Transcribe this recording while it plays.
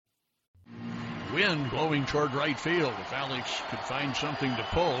Wind blowing toward right field. If Alex could find something to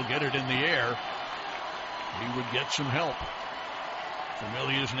pull, get it in the air, he would get some help.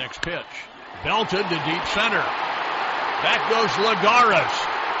 Familia's next pitch. Belted to deep center. Back goes Lagares.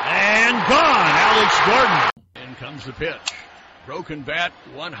 And gone, Alex Gordon. In comes the pitch. Broken bat,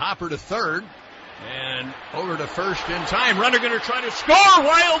 one hopper to third. And over to first in time. Runner going to try to score.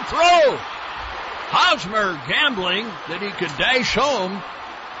 Wild throw. Hosmer gambling that he could dash home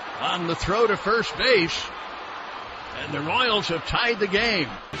on the throw to first base. And the Royals have tied the game.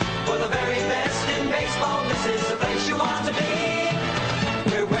 For the very best in baseball, this is the place you want to be.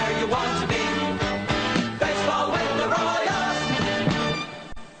 We're where you want to be. Baseball with the Royals.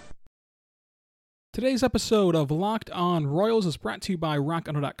 Today's episode of Locked On Royals is brought to you by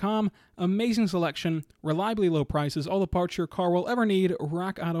RockAuto.com. Amazing selection, reliably low prices, all the parts your car will ever need.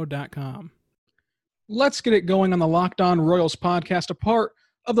 RockAuto.com. Let's get it going on the Locked On Royals podcast, a part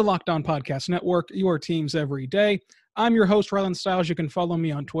of the Locked On Podcast Network, your teams every day. I'm your host, Rylan Stiles. You can follow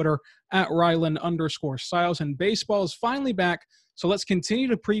me on Twitter at Rylan_Stiles. And baseball is finally back, so let's continue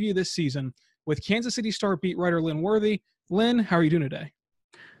to preview this season with Kansas City Star beat writer Lynn Worthy. Lynn, how are you doing today?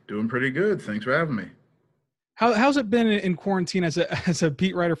 Doing pretty good. Thanks for having me. How's it been in quarantine as a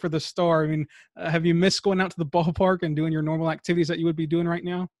beat writer for the Star? I mean, have you missed going out to the ballpark and doing your normal activities that you would be doing right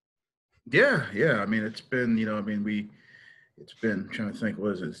now? Yeah. I mean, it's been, it's been, I'm trying to think,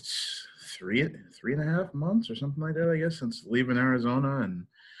 what is it? It's three and a half months or something like that, I guess, since leaving Arizona and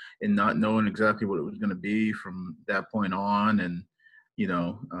not knowing exactly what it was going to be from that point on. And,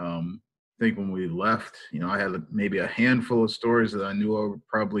 I think when we left, I had maybe a handful of stories that I knew I would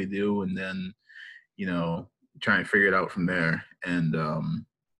probably do. And then, try and figure it out from there. And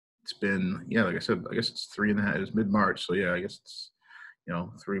it's been, like I said, I guess it's 3.5, it was mid-March. So I guess it's,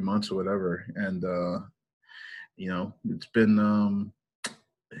 3 months or whatever. And, it's been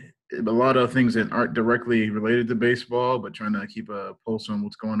a lot of things that aren't directly related to baseball, but trying to keep a pulse on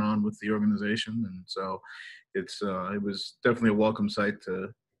what's going on with the organization. And so it was definitely a welcome sight to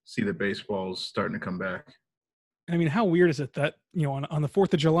see that baseball's starting to come back. I mean, how weird is it that, on the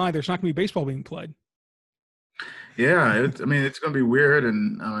 4th of July, there's not going to be baseball being played? Yeah, it's going to be weird.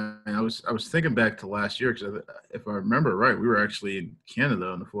 And I was thinking back to last year, because if I remember right, we were actually in Canada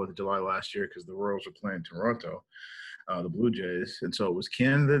on the 4th of July last year because the Royals were playing Toronto, the Blue Jays. And so it was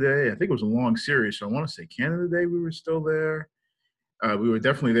Canada Day. I think it was a long series. So I want to say Canada Day we were still there. We were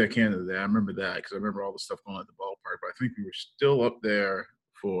definitely there Canada Day. I remember that because I remember all the stuff going on at the ballpark. But I think we were still up there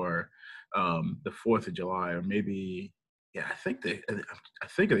for the 4th of July, or maybe – yeah, I think it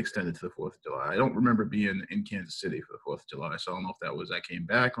extended to the 4th of July. I don't remember being in Kansas City for the 4th of July, so I don't know if that was I came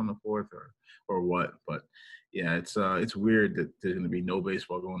back on the 4th or what. But yeah, it's weird that there's going to be no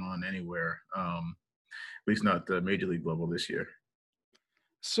baseball going on anywhere, at least not the Major League level this year.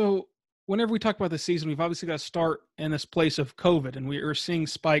 So whenever we talk about the season, we've obviously got to start in this place of COVID, and we are seeing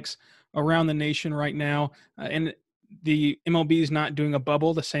spikes around the nation right now, and the MLB is not doing a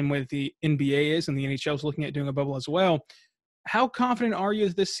bubble the same way that the NBA is, and the NHL is looking at doing a bubble as well. How confident are you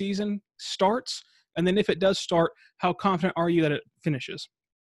that this season starts? And then if it does start, how confident are you that it finishes?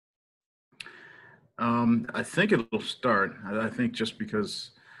 I think it'll start. I think just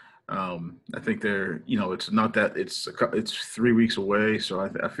because I think it's not that it's 3 weeks away. So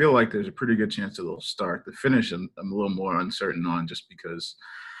I feel like there's a pretty good chance that it'll start. The finish, I'm a little more uncertain on, just because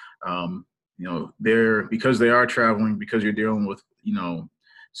because they are traveling, because you're dealing with,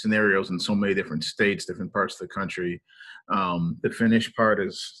 scenarios in so many different states, different parts of the country. The finish part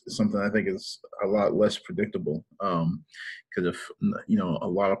is something I think is a lot less predictable. Because if, a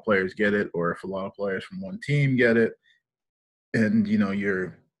lot of players get it, or if a lot of players from one team get it, and, you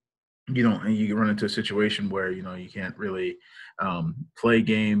run into a situation where, you can't really play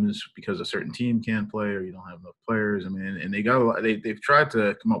games because a certain team can't play, or you don't have enough players. I mean, and they got a lot. They've tried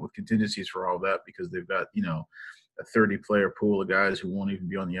to come up with contingencies for all that, because they've got, a 30-player pool of guys who won't even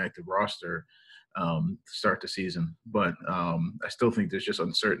be on the active roster to start the season. But I still think there's just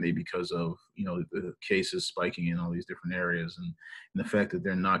uncertainty because of, the cases spiking in all these different areas, and the fact that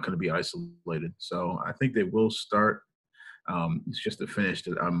they're not going to be isolated. So I think they will start. It's just the finish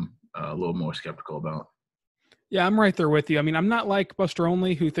that I'm a little more skeptical about. Yeah, I'm right there with you. I mean, I'm not like Buster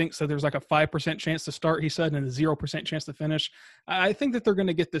Olney, who thinks that there's like a 5% chance to start, he said, and a 0% chance to finish. I think that they're going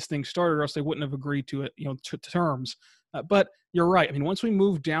to get this thing started, or else they wouldn't have agreed to it, to terms. But you're right. I mean, once we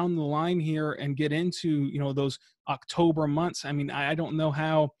move down the line here and get into, those October months, I mean, I don't know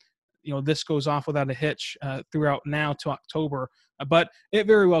how, this goes off without a hitch throughout now to October. But it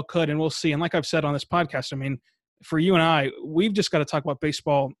very well could, and we'll see. And like I've said on this podcast, I mean, for you and I, we've just got to talk about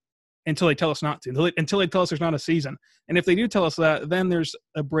baseball until they tell us not to, until they tell us there's not a season. And if they do tell us that, then there's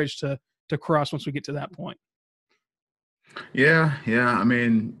a bridge to to cross once we get to that point. Yeah. I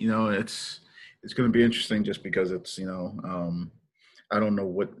mean, it's going to be interesting just because it's, I don't know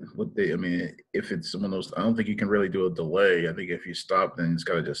what they. I mean, if it's one of those, I don't think you can really do a delay. I think if you stop, then it's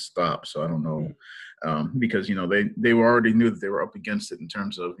got to just stop. So I don't know, because they already knew that they were up against it in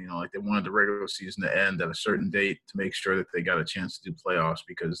terms of like they wanted the regular season to end at a certain date to make sure that they got a chance to do playoffs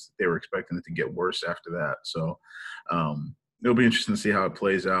because they were expecting it to get worse after that. So it'll be interesting to see how it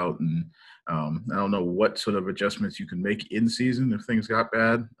plays out, and I don't know what sort of adjustments you can make in season if things got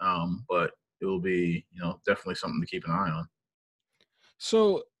bad, but it will be definitely something to keep an eye on.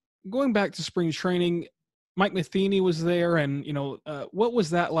 So going back to spring training, Mike Matheny was there, and what was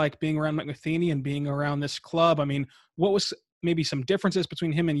that like being around Mike Matheny and being around this club? I mean, what was maybe some differences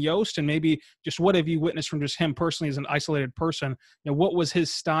between him and Yost, and maybe just what have you witnessed from just him personally as an isolated person? What was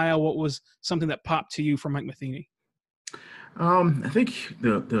his style? What was something that popped to you from Mike Matheny? I think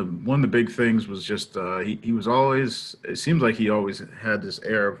the one of the big things was just he was always. It seems like he always had this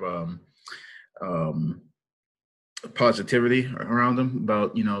air of um, positivity around him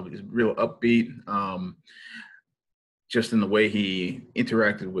about he's real upbeat, just in the way he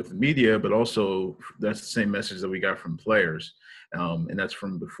interacted with the media, but also that's the same message that we got from players, and that's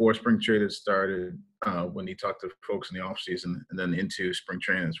from before spring training started, when he talked to folks in the offseason, and then into spring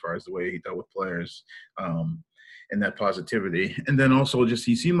training as far as the way he dealt with players, and that positivity. And then also just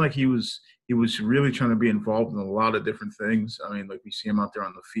he seemed like he was really trying to be involved in a lot of different things. I mean, like we see him out there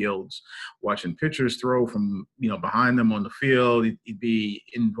on the fields watching pitchers throw from behind them on the field. He'd be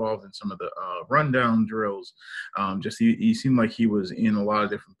involved in some of the rundown drills. Just he seemed like he was in a lot of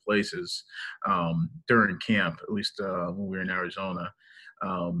different places during camp, at least when we were in Arizona.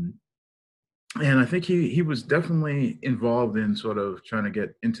 And I think he was definitely involved in sort of trying to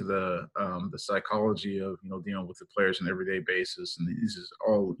get into the psychology of dealing with the players on an everyday basis, and this is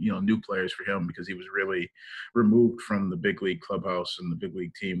all new players for him because he was really removed from the big league clubhouse and the big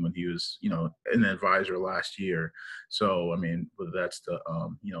league team when he was an advisor last year. So I mean, whether that's the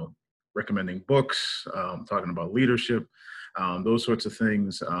recommending books, talking about leadership, those sorts of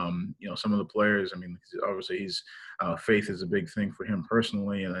things. Some of the players, I mean, obviously he's faith is a big thing for him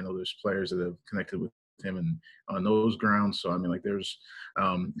personally, and I know there's players that have connected with him and on those grounds. So I mean, like there's,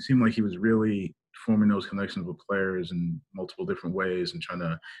 it seemed like he was really forming those connections with players in multiple different ways and trying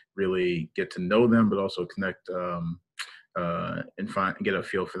to really get to know them, but also connect and get a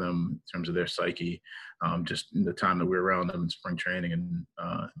feel for them in terms of their psyche, just in the time that we're around them in spring training and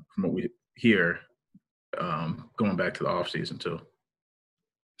from what we hear, going back to the off season too.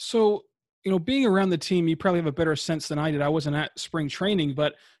 So, being around the team, you probably have a better sense than I did. I wasn't at spring training,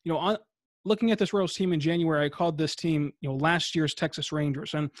 but, looking at this Royals team in January, I called this team, last year's Texas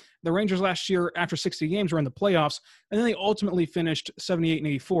Rangers. And the Rangers last year, after 60 games, were in the playoffs, and then they ultimately finished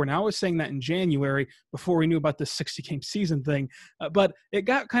 78-84. Now, I was saying that in January before we knew about this 60-game season thing, but it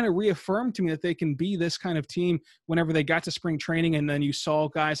got kind of reaffirmed to me that they can be this kind of team whenever they got to spring training, and then you saw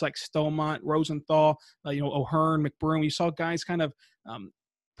guys like Stomont, Rosenthal, O'Hearn, McBroom. You saw guys kind of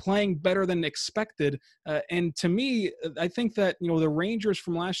playing better than expected. And to me, I think that, the Rangers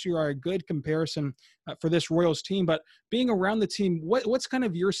from last year are a good comparison for this Royals team. But being around the team, what's kind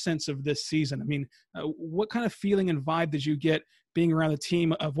of your sense of this season? I mean, what kind of feeling and vibe did you get being around the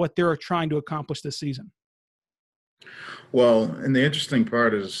team of what they're trying to accomplish this season? Well, and the interesting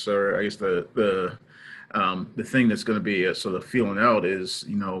part is, I guess the thing that's going to be sort of feeling out is,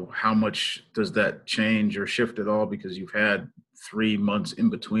 how much does that change or shift at all? Because you've had 3 months in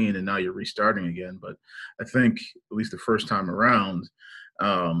between and now you're restarting again. But I think at least the first time around,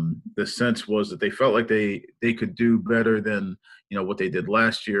 the sense was that they felt like they could do better than, what they did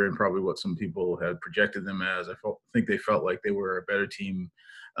last year and probably what some people had projected them as. think they felt like they were a better team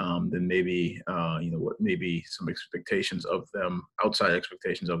than maybe, what maybe some expectations of them, outside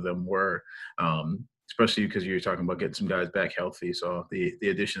expectations of them were, especially because you're talking about getting some guys back healthy. So the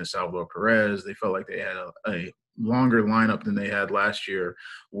addition of Salvador Perez, they felt like they had a longer lineup than they had last year,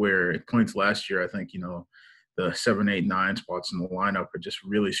 where at points last year, I think, the 7, 8, 9 spots in the lineup had just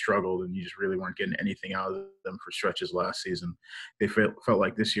really struggled, and you just really weren't getting anything out of them for stretches last season. They felt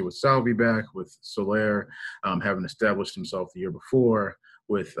like this year with Salvi back, with Soler having established himself the year before,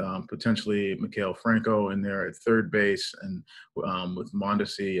 with potentially Maikel Franco in there at third base, and with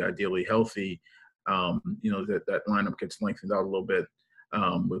Mondesi ideally healthy, that lineup gets lengthened out a little bit.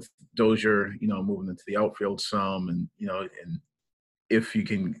 With Dozier, moving into the outfield some, and and if you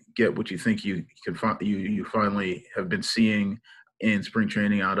can get what you think you can find, you finally have been seeing in spring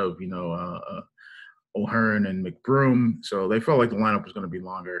training out of O'Hearn and McBroom, so they felt like the lineup was going to be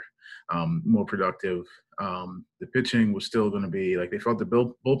longer, more productive. The pitching was still going to be like they felt the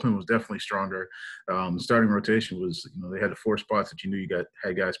bullpen was definitely stronger. The starting rotation was, they had the 4 spots that you knew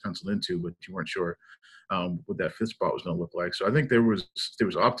had guys penciled into, but you weren't sure what that 5th spot was going to look like. So I think there was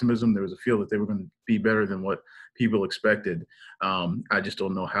optimism. There was a feel that they were going to be better than what people expected. I just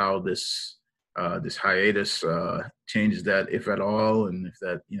don't know how this hiatus changes that, if at all, and if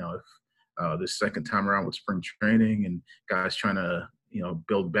that, if this second time around with spring training and guys trying to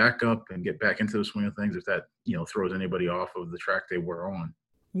build back up and get back into the swing of things, if that throws anybody off of the track they were on.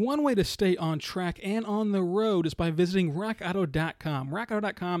 One way to stay on track and on the road is by visiting RockAuto.com.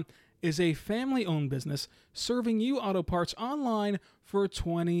 RockAuto.com is a family-owned business serving you auto parts online for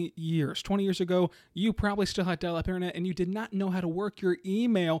 20 years. 20 years ago, you probably still had dial-up internet and you did not know how to work your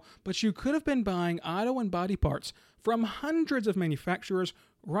email, but you could have been buying auto and body parts from hundreds of manufacturers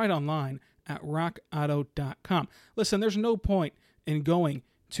right online at RockAuto.com. Listen, there's no point in going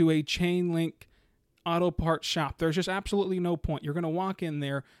to a chain link auto parts shop. There's just absolutely no point. You're going to walk in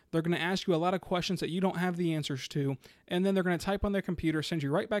there, they're going to ask you a lot of questions that you don't have the answers to, and then they're going to type on their computer, send you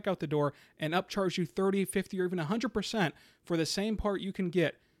right back out the door, and upcharge you 30, 50, or even 100% for the same part you can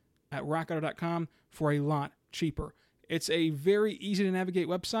get at rockauto.com for a lot cheaper. It's a very easy to navigate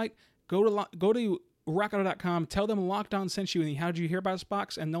website. Go to rockauto.com, tell them Locked On sent you in the How Did You Hear About Us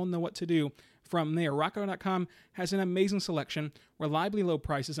box, and they'll know what to do from there. rockauto.com has an amazing selection, reliably low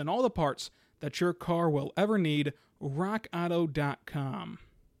prices, and all the parts that your car will ever need. rockauto.com.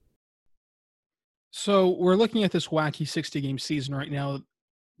 So we're looking at this wacky 60-game season right now.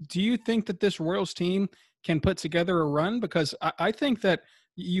 Do you think that this Royals team can put together a run? Because I think that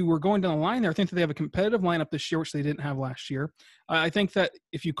you were going down the line there. I think that they have a competitive lineup this year, which they didn't have last year. I think that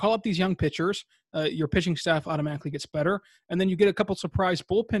if you call up these young pitchers, your pitching staff automatically gets better. And then you get a couple surprise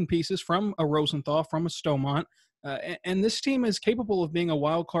bullpen pieces from a Rosenthal, from a Stomont. And this team is capable of being a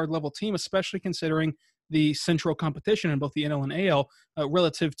wild card level team, especially considering the central competition in both the NL and AL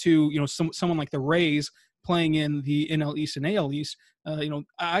relative to someone like the Rays playing in the NL East and AL East.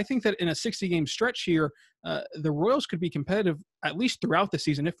 I think that in a 60-game stretch here, the Royals could be competitive at least throughout the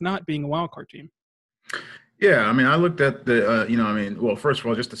season, if not being a wild card team. Yeah, I mean, I looked at the, well, first of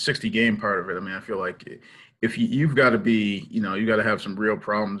all, just the 60-game part of it. I mean, I feel like if you've got to be, you got to have some real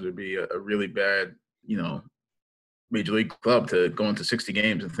problems or be a really bad, major league club to go into 60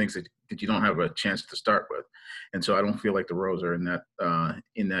 games and things that you don't have a chance to start with. And so I don't feel like the Royals are in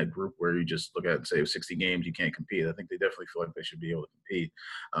that group where you just look at it and say 60 games, you can't compete. I think they definitely feel like they should be able to compete.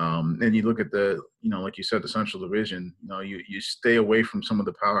 And you look at the, like you said, the Central Division, you stay away from some of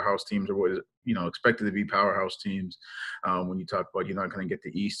the powerhouse teams or what is, expected to be powerhouse teams. When you talk about, you're not going to get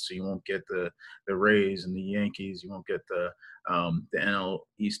the East, so you won't get the Rays and the Yankees. You won't get the NL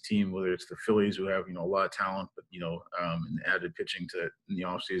East team, whether it's the Phillies, who have, a lot of talent, but, and added pitching in the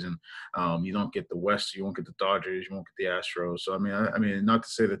offseason. You don't get the West, you won't get the Dodgers, you won't get the Astros. So, I mean, not to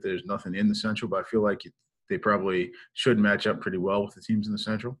say that there's nothing in the Central, but I feel like they probably should match up pretty well with the teams in the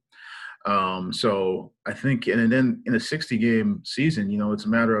Central. So I think, and then in a 60-game season, it's a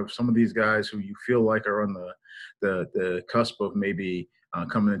matter of some of these guys who you feel like are on the cusp of maybe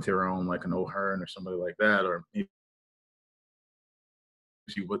coming into their own, like an O'Hearn or somebody like that, or maybe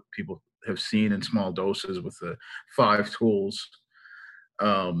what people have seen in small doses with the 5 tools.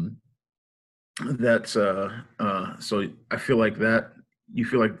 So I feel like that you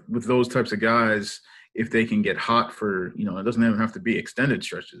feel like with those types of guys, if they can get hot for, it doesn't even have to be extended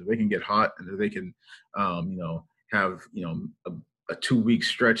stretches. If they can get hot and if they can, have, a 2-week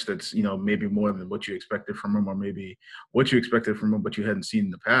stretch that's, maybe more than what you expected from them, or maybe what you expected from them, but you hadn't seen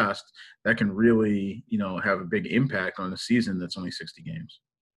in the past, that can really, have a big impact on a season that's only 60 games.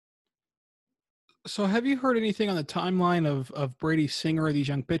 So have you heard anything on the timeline of Brady Singer or these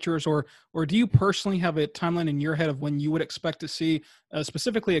young pitchers, or do you personally have a timeline in your head of when you would expect to see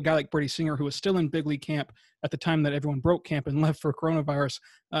specifically a guy like Brady Singer, who was still in big league camp at the time that everyone broke camp and left for coronavirus,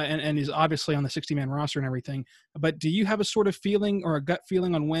 and is obviously on the 60-man roster and everything. But do you have a sort of feeling or a gut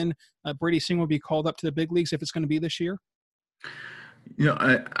feeling on when Brady Singer will be called up to the big leagues, if it's going to be this year?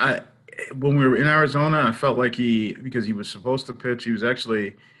 I when we were in Arizona, I felt like because he was supposed to pitch, he was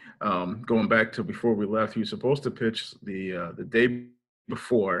actually – going back to before we left, he was supposed to pitch the day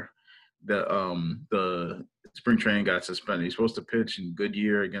before the spring training got suspended. He's supposed to pitch in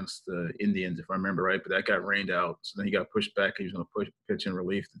Goodyear against the Indians, if I remember right, but that got rained out. So then he got pushed back. He was going to pitch in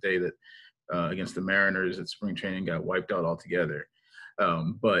relief the day that against the Mariners, that spring training got wiped out altogether.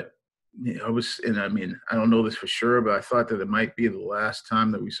 But I don't know this for sure, but I thought that it might be the last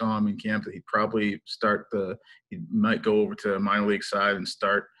time that we saw him in camp, that he'd probably he might go over to the minor league side and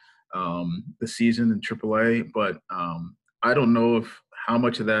start the season in AAA, but I don't know how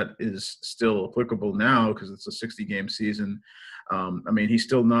much of that is still applicable now because it's a 60-game season. I mean, he's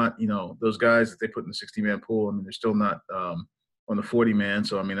still not, those guys that they put in the 60-man pool, I mean, they're still not on the 40-man.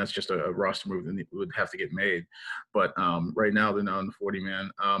 So, I mean, that's just a roster move that would have to get made. But right now they're not on the 40-man.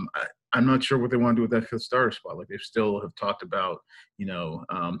 I'm not sure what they want to do with that fifth starter spot. Like, they still have talked about,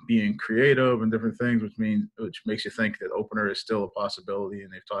 being creative and different things, which makes you think that opener is still a possibility.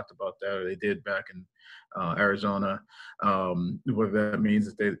 And they've talked about that, or they did back in Arizona. Whether that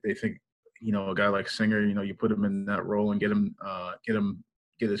means that they think, a guy like Singer, you put him in that role and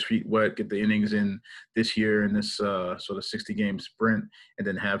get his feet wet, get the innings in this year in this sort of 60-game sprint, and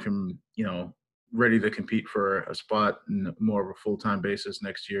then have him, ready to compete for a spot in more of a full-time basis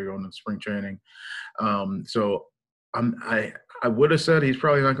next year going into spring training. So I would have said he's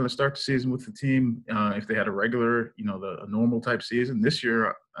probably not going to start the season with the team if they had a regular, a normal type season. This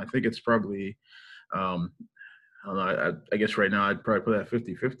year, I think it's probably I don't know. I guess right now I'd probably put that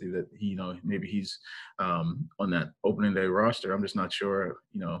 50-50 that maybe he's on that opening day roster. I'm just not sure,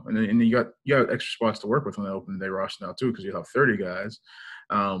 and then you got extra spots to work with on the opening day roster now too, because you have 30 guys.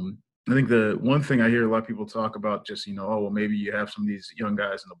 I think the one thing I hear a lot of people talk about, just oh well, maybe you have some of these young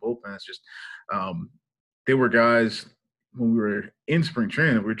guys in the bullpen. It's just they were guys when we were in spring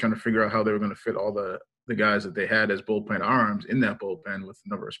training. We were trying to figure out how they were going to fit all the guys that they had as bullpen arms in that bullpen with the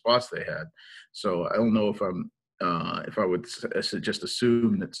number of spots they had. So I don't know if I would just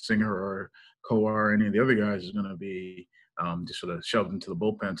assume that Singer or Kowar or any of the other guys is going to be just sort of shoved into the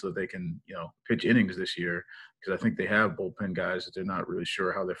bullpen so that they can, pitch innings this year, because I think they have bullpen guys that they're not really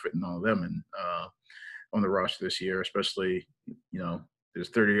sure how they're fitting all of them in on the roster this year, especially, there's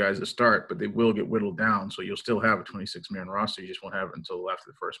 30 guys that start, but they will get whittled down. So you'll still have a 26-man roster. You just won't have it until after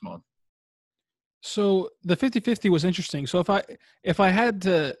the first month. So the 50-50 was interesting. So if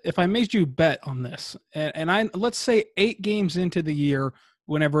I made you bet on this, and let's say 8 games into the year,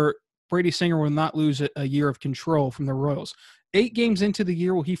 whenever Brady Singer will not lose a year of control from the Royals, 8 games into the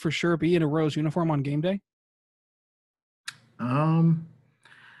year, will he for sure be in a Royals uniform on game day? I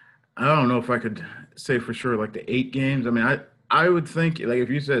don't know if I could say for sure, like the 8 games. I mean, I would think, like, if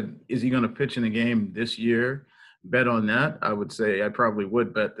you said, is he going to pitch in a game this year? Bet on that. I would say I probably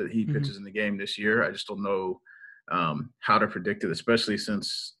would bet that he pitches in the game this year. I just don't know how to predict it, especially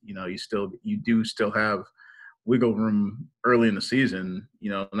since you do still have wiggle room early in the season.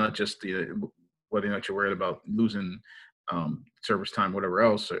 Not just whether or not you're worried about losing service time, whatever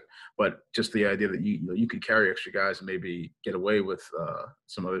else, but just the idea that you could carry extra guys and maybe get away with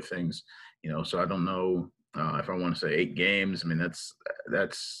some other things. So I don't know if I want to say 8 games. I mean, that's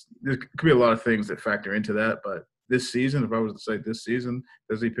there could be a lot of things that factor into that, but this season, if I was to say this season,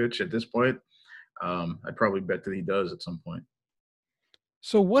 does he pitch at this point? I'd probably bet that he does at some point.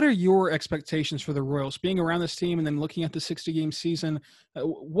 So what are your expectations for the Royals being around this team and then looking at the 60-game season?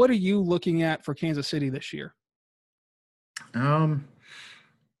 What are you looking at for Kansas City this year?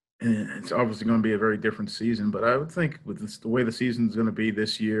 It's obviously going to be a very different season, but I would think with the way the season's going to be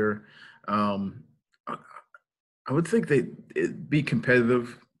this year, I would think it'd be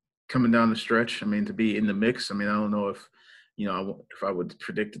competitive coming down the stretch. I mean, to be in the mix. I mean, I don't know if I would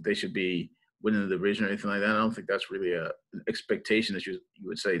predict that they should be winning the division or anything like that. I don't think that's really an expectation that you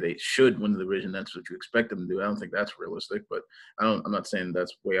would say they should win the division. That's what you expect them to do. I don't think that's realistic, but I'm not saying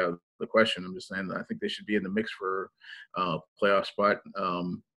that's way out of the question. I'm just saying that I think they should be in the mix for playoff spot.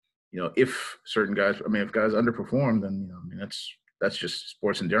 If certain guys, if guys underperform, then that's just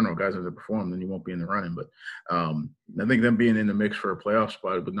sports in general. Guys underperform, then you won't be in the running. But I think them being in the mix for a playoff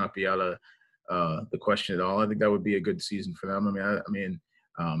spot would not be out of the question at all. I think that would be a good season for them.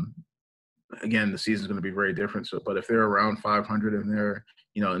 Again, the season's going to be very different. So, but if they're around 500 and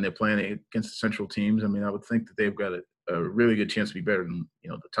they're playing against the Central teams, I would think that they've got a really good chance to be better than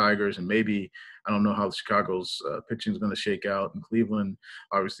the Tigers. And maybe, I don't know how the Chicago's pitching is going to shake out. And Cleveland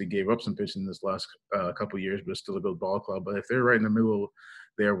obviously gave up some pitching this last couple of years, but it's still a good ball club. But if they're right in the middle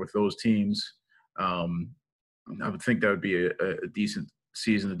there with those teams, I would think that would be a decent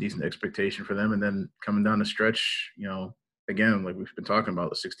season, a decent expectation for them. And then coming down the stretch, again, like we've been talking about,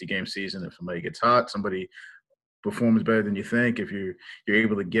 the 60-game season, if somebody gets hot, somebody performs better than you think, if you're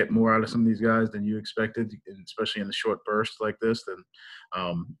able to get more out of some of these guys than you expected, and especially in the short bursts like this, then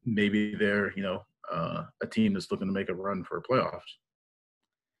maybe they're a team that's looking to make a run for playoffs.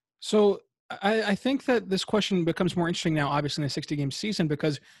 So I think that this question becomes more interesting now, obviously in a 60-game season,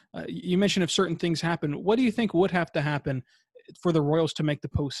 because you mentioned if certain things happen, what do you think would have to happen for the Royals to make the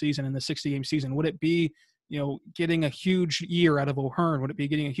postseason in the 60-game season? Would it be getting a huge year out of O'Hearn? Would it be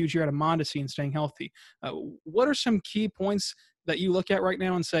getting a huge year out of Mondesi and staying healthy? What are some key points that you look at right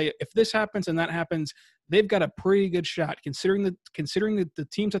now and say, if this happens and that happens, they've got a pretty good shot considering the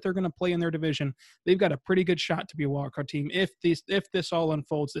teams that they're going to play in their division. They've got a pretty good shot to be a wildcard team if this all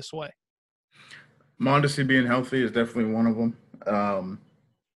unfolds this way. Mondesi being healthy is definitely one of them.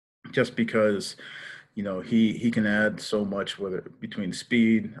 Just because, he can add so much, whether between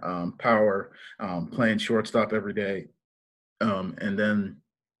speed, power, playing shortstop every day, and then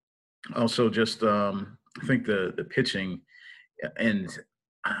also just I think the pitching, and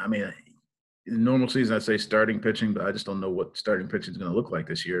I mean, in normal season I'd say starting pitching, but I just don't know what starting pitching is going to look like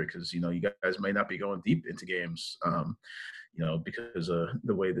this year because you guys may not be going deep into games. Because of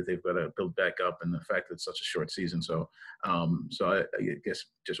the way that they've got to build back up and the fact that it's such a short season. So I guess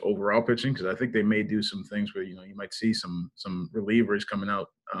just overall pitching, because I think they may do some things where, you might see some relievers coming out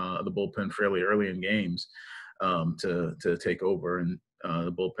of the bullpen fairly early in games to take over and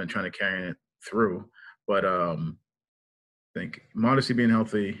the bullpen trying to carry it through. But I think Mondesi being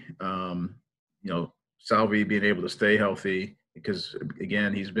healthy, Salvi being able to stay healthy because,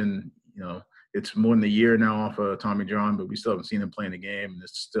 again, he's been, it's more than a year now off of Tommy John, but we still haven't seen him play in the game. And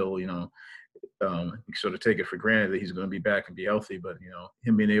it's still, we sort of take it for granted that he's going to be back and be healthy. But,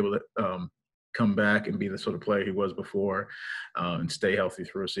 him being able to come back and be the sort of player he was before and stay healthy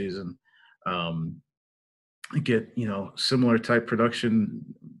through a season, get, similar type production,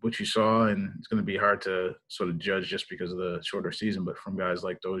 which you saw, and it's going to be hard to sort of judge just because of the shorter season, but from guys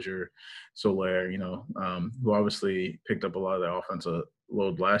like Dozier, Soler, who obviously picked up a lot of the offensive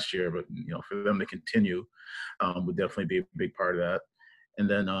load last year, but, for them to continue would definitely be a big part of that. And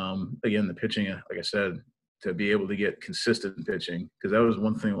then, again, the pitching, like I said, to be able to get consistent pitching, because that was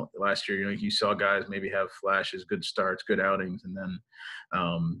one thing last year, you saw guys maybe have flashes, good starts, good outings, and then,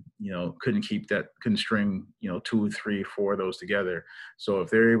 couldn't string, 2, 3, 4 of those together. So if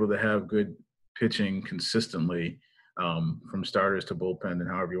they're able to have good pitching consistently from starters to bullpen and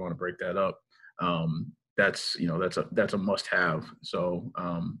however you want to break that up, that's a must have. So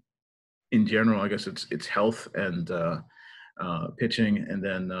in general, I guess it's health and pitching, and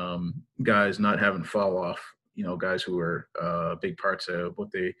then guys not having fall off, guys who are big parts of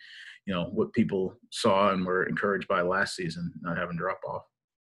what they, what people saw and were encouraged by last season, not having drop off.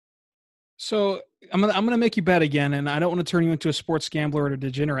 So I'm gonna make you bet again, and I don't want to turn you into a sports gambler or a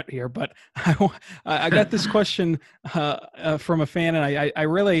degenerate here, but I got this question from a fan, and I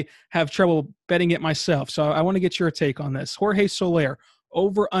really have trouble betting it myself. So I want to get your take on this. Jorge Soler,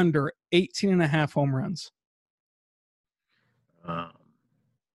 over under 18.5 home runs.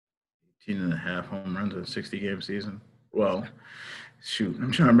 18.5 home runs in a 60-game season. Well, shoot,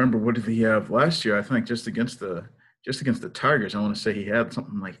 I'm trying to remember, what did he have last year? I think just against the Tigers, I want to say he had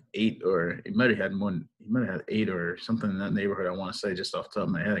something like 8, or he might have had more. He might have had 8 or something in that neighborhood. I want to say just off the top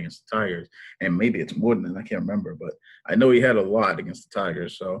of my head against the Tigers, and maybe it's more than that. I can't remember, but I know he had a lot against the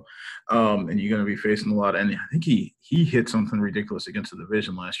Tigers. So, and you're going to be facing a lot. And I think he hit something ridiculous against the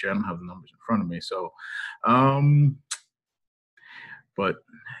division last year. I don't have the numbers in front of me, so. But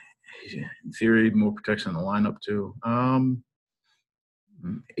in theory, more protection in the lineup too.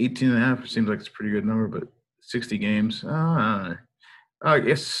 18.5 seems like it's a pretty good number, but 60 games. I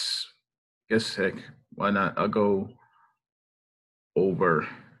guess heck, why not? I'll go over.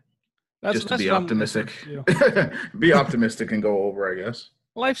 Just to be optimistic. Be optimistic and go over, I guess.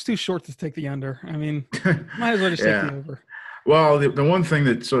 Life's too short to take the under. I mean, might as well just take the over. Well, the one thing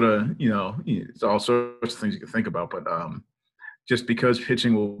that sort of, it's all sorts of things you can think about, but just because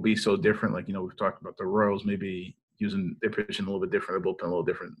pitching will be so different, like, we've talked about the Royals maybe using their pitching a little bit different, their bullpen a little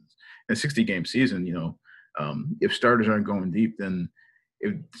different. In a 60-game season, if starters aren't going deep, then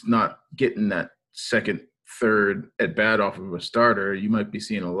it's not getting that second, third at bat off of a starter. You might be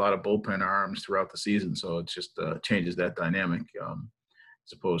seeing a lot of bullpen arms throughout the season, so it just changes that dynamic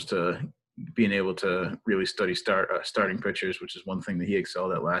as opposed to being able to really study starting pitchers, which is one thing that he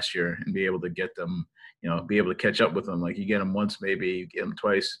excelled at last year, and be able to get them, be able to catch up with them. Like, you get them once, maybe you get them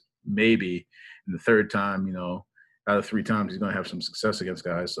twice, maybe, and the third time, out of 3 times, he's going to have some success against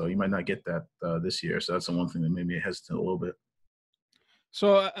guys. So you might not get that this year. So that's the one thing that made me hesitant a little bit.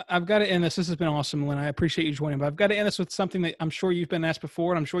 So I've got to end this. This has been awesome, Lynn. I appreciate you joining, but I've got to end this with something that I'm sure you've been asked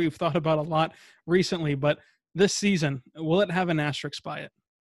before, and I'm sure you've thought about a lot recently. But this season, will it have an asterisk by it?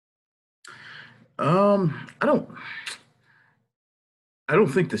 I don't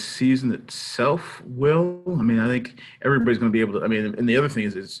think the season itself will. I mean, I think everybody's going to be able to. I mean, and the other thing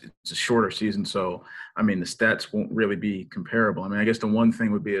is it's a shorter season, so I mean the stats won't really be comparable. I mean, I guess the one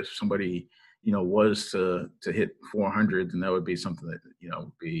thing would be if somebody was to hit 400, then that would be something that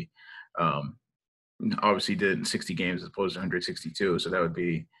would be obviously did it in 60 games as opposed to 162. So that would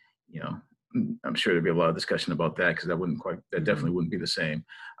be I'm sure there'd be a lot of discussion about that because that definitely wouldn't be the same.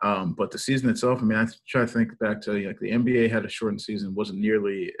 But the season itself, I mean, I try to think back to like the NBA had a shortened season, wasn't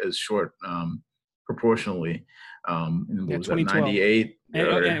nearly as short proportionally. And Yeah, was that 2012. 98?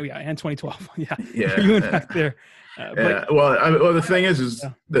 And 2012. Yeah, Yeah. you went back there. Well, the thing is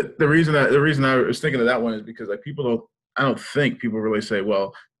Yeah. the reason I was thinking of that one is because like I don't think people really say,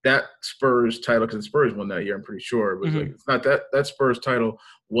 well, that Spurs title, because the Spurs won that year, I'm pretty sure. It was like, it's not that Spurs title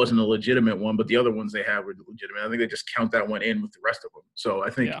wasn't a legitimate one, but the other ones they had were legitimate. I think they just count that one in with the rest of them. So I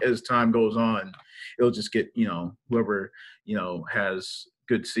think as time goes on, it'll just get, whoever, has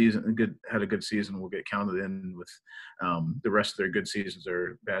had a good season will get counted in with the rest of their good seasons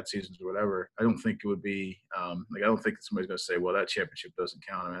or bad seasons or whatever. I don't think it would be I don't think that somebody's going to say, well, that championship doesn't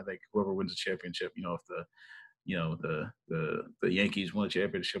count. I mean, I think whoever wins the championship, if the Yankees won a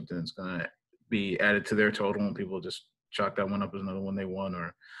championship, then it's going to be added to their total, and people just chalk that one up as another one they won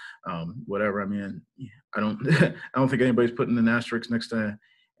or whatever. I mean, I don't think anybody's putting an asterisk next to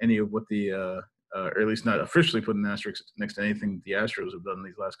any of what or at least not officially putting an asterisk next to anything the Astros have done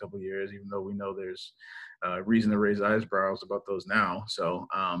these last couple of years, even though we know there's reason to raise eyebrows about those now. So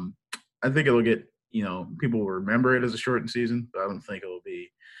I think it'll get, people will remember it as a shortened season, but I don't think it'll be,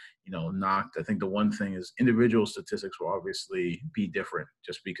 knocked. I think the one thing is individual statistics will obviously be different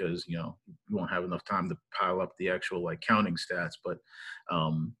just because, you won't have enough time to pile up the actual like counting stats, but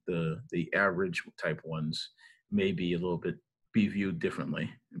the average type ones may be a little bit be viewed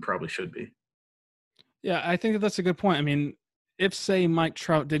differently and probably should be. Yeah, I think that's a good point. I mean, if say Mike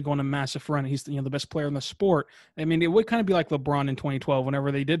Trout did go on a massive run, he's the best player in the sport. I mean, it would kind of be like LeBron in 2012.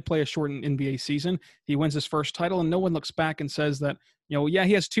 Whenever they did play a shortened NBA season, he wins his first title, and no one looks back and says that he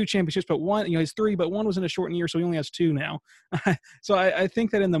has 2 championships, but one, he has 3, but one was in a shortened year, so he only has 2 now. So I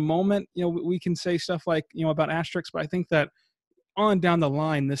think that in the moment, we can say stuff like about asterisks, but I think that on down the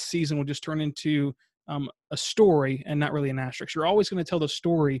line, this season will just turn into a story and not really an asterisk. You're always going to tell the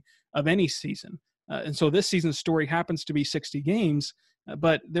story of any season. And so this season's story happens to be 60 games,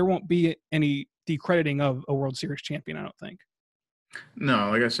 but there won't be any decrediting of a World Series champion, I don't think. No,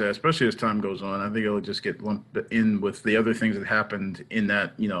 like I said, especially as time goes on, I think it'll just get lumped in with the other things that happened in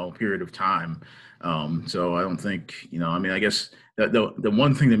that, period of time. So I don't think, I mean, I guess that the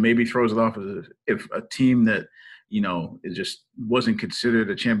one thing that maybe throws it off is if a team that, it just wasn't considered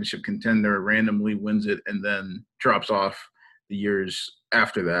a championship contender randomly wins it and then drops off the years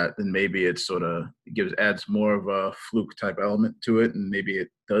after that, then maybe it sort of adds more of a fluke type element to it, and maybe it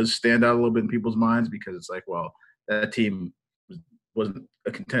does stand out a little bit in people's minds because it's like, well, that team wasn't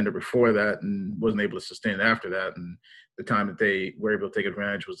a contender before that and wasn't able to sustain it after that, and the time that they were able to take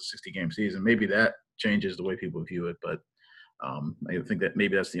advantage was the 60-game season. Maybe that changes the way people view it, but I think that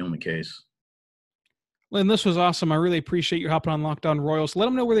maybe that's the only case. Lynn, this was awesome. I really appreciate you hopping on Locked On Royals. Let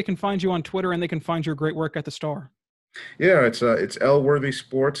them know where they can find you on Twitter and they can find your great work at the Star. Yeah, it's Elworthy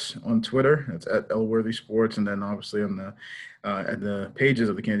Sports on Twitter. It's at Elworthy Sports, and then obviously on at the pages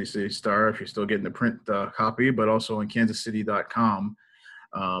of the Kansas City Star if you're still getting the print copy, but also on kansascity.com.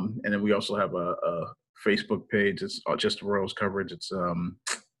 And then we also have a Facebook page. It's just Royals coverage. It's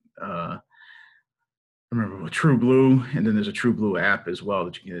I remember True Blue, and then there's a True Blue app as well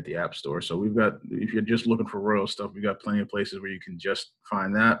that you can get at the App Store. So we've got, if you're just looking for Royal stuff, we've got plenty of places where you can just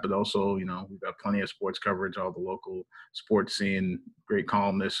find that. But also, we've got plenty of sports coverage, all the local sports scene, great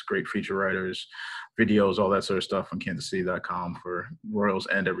columnists, great feature writers, videos, all that sort of stuff on kansascity.com for Royals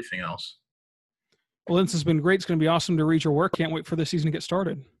and everything else. Well, this has been great. It's going to be awesome to read your work. Can't wait for the season to get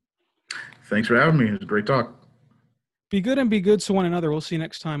started. Thanks for having me. It was a great talk. Be good and be good to one another. We'll see you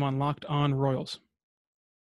next time on Locked On Royals.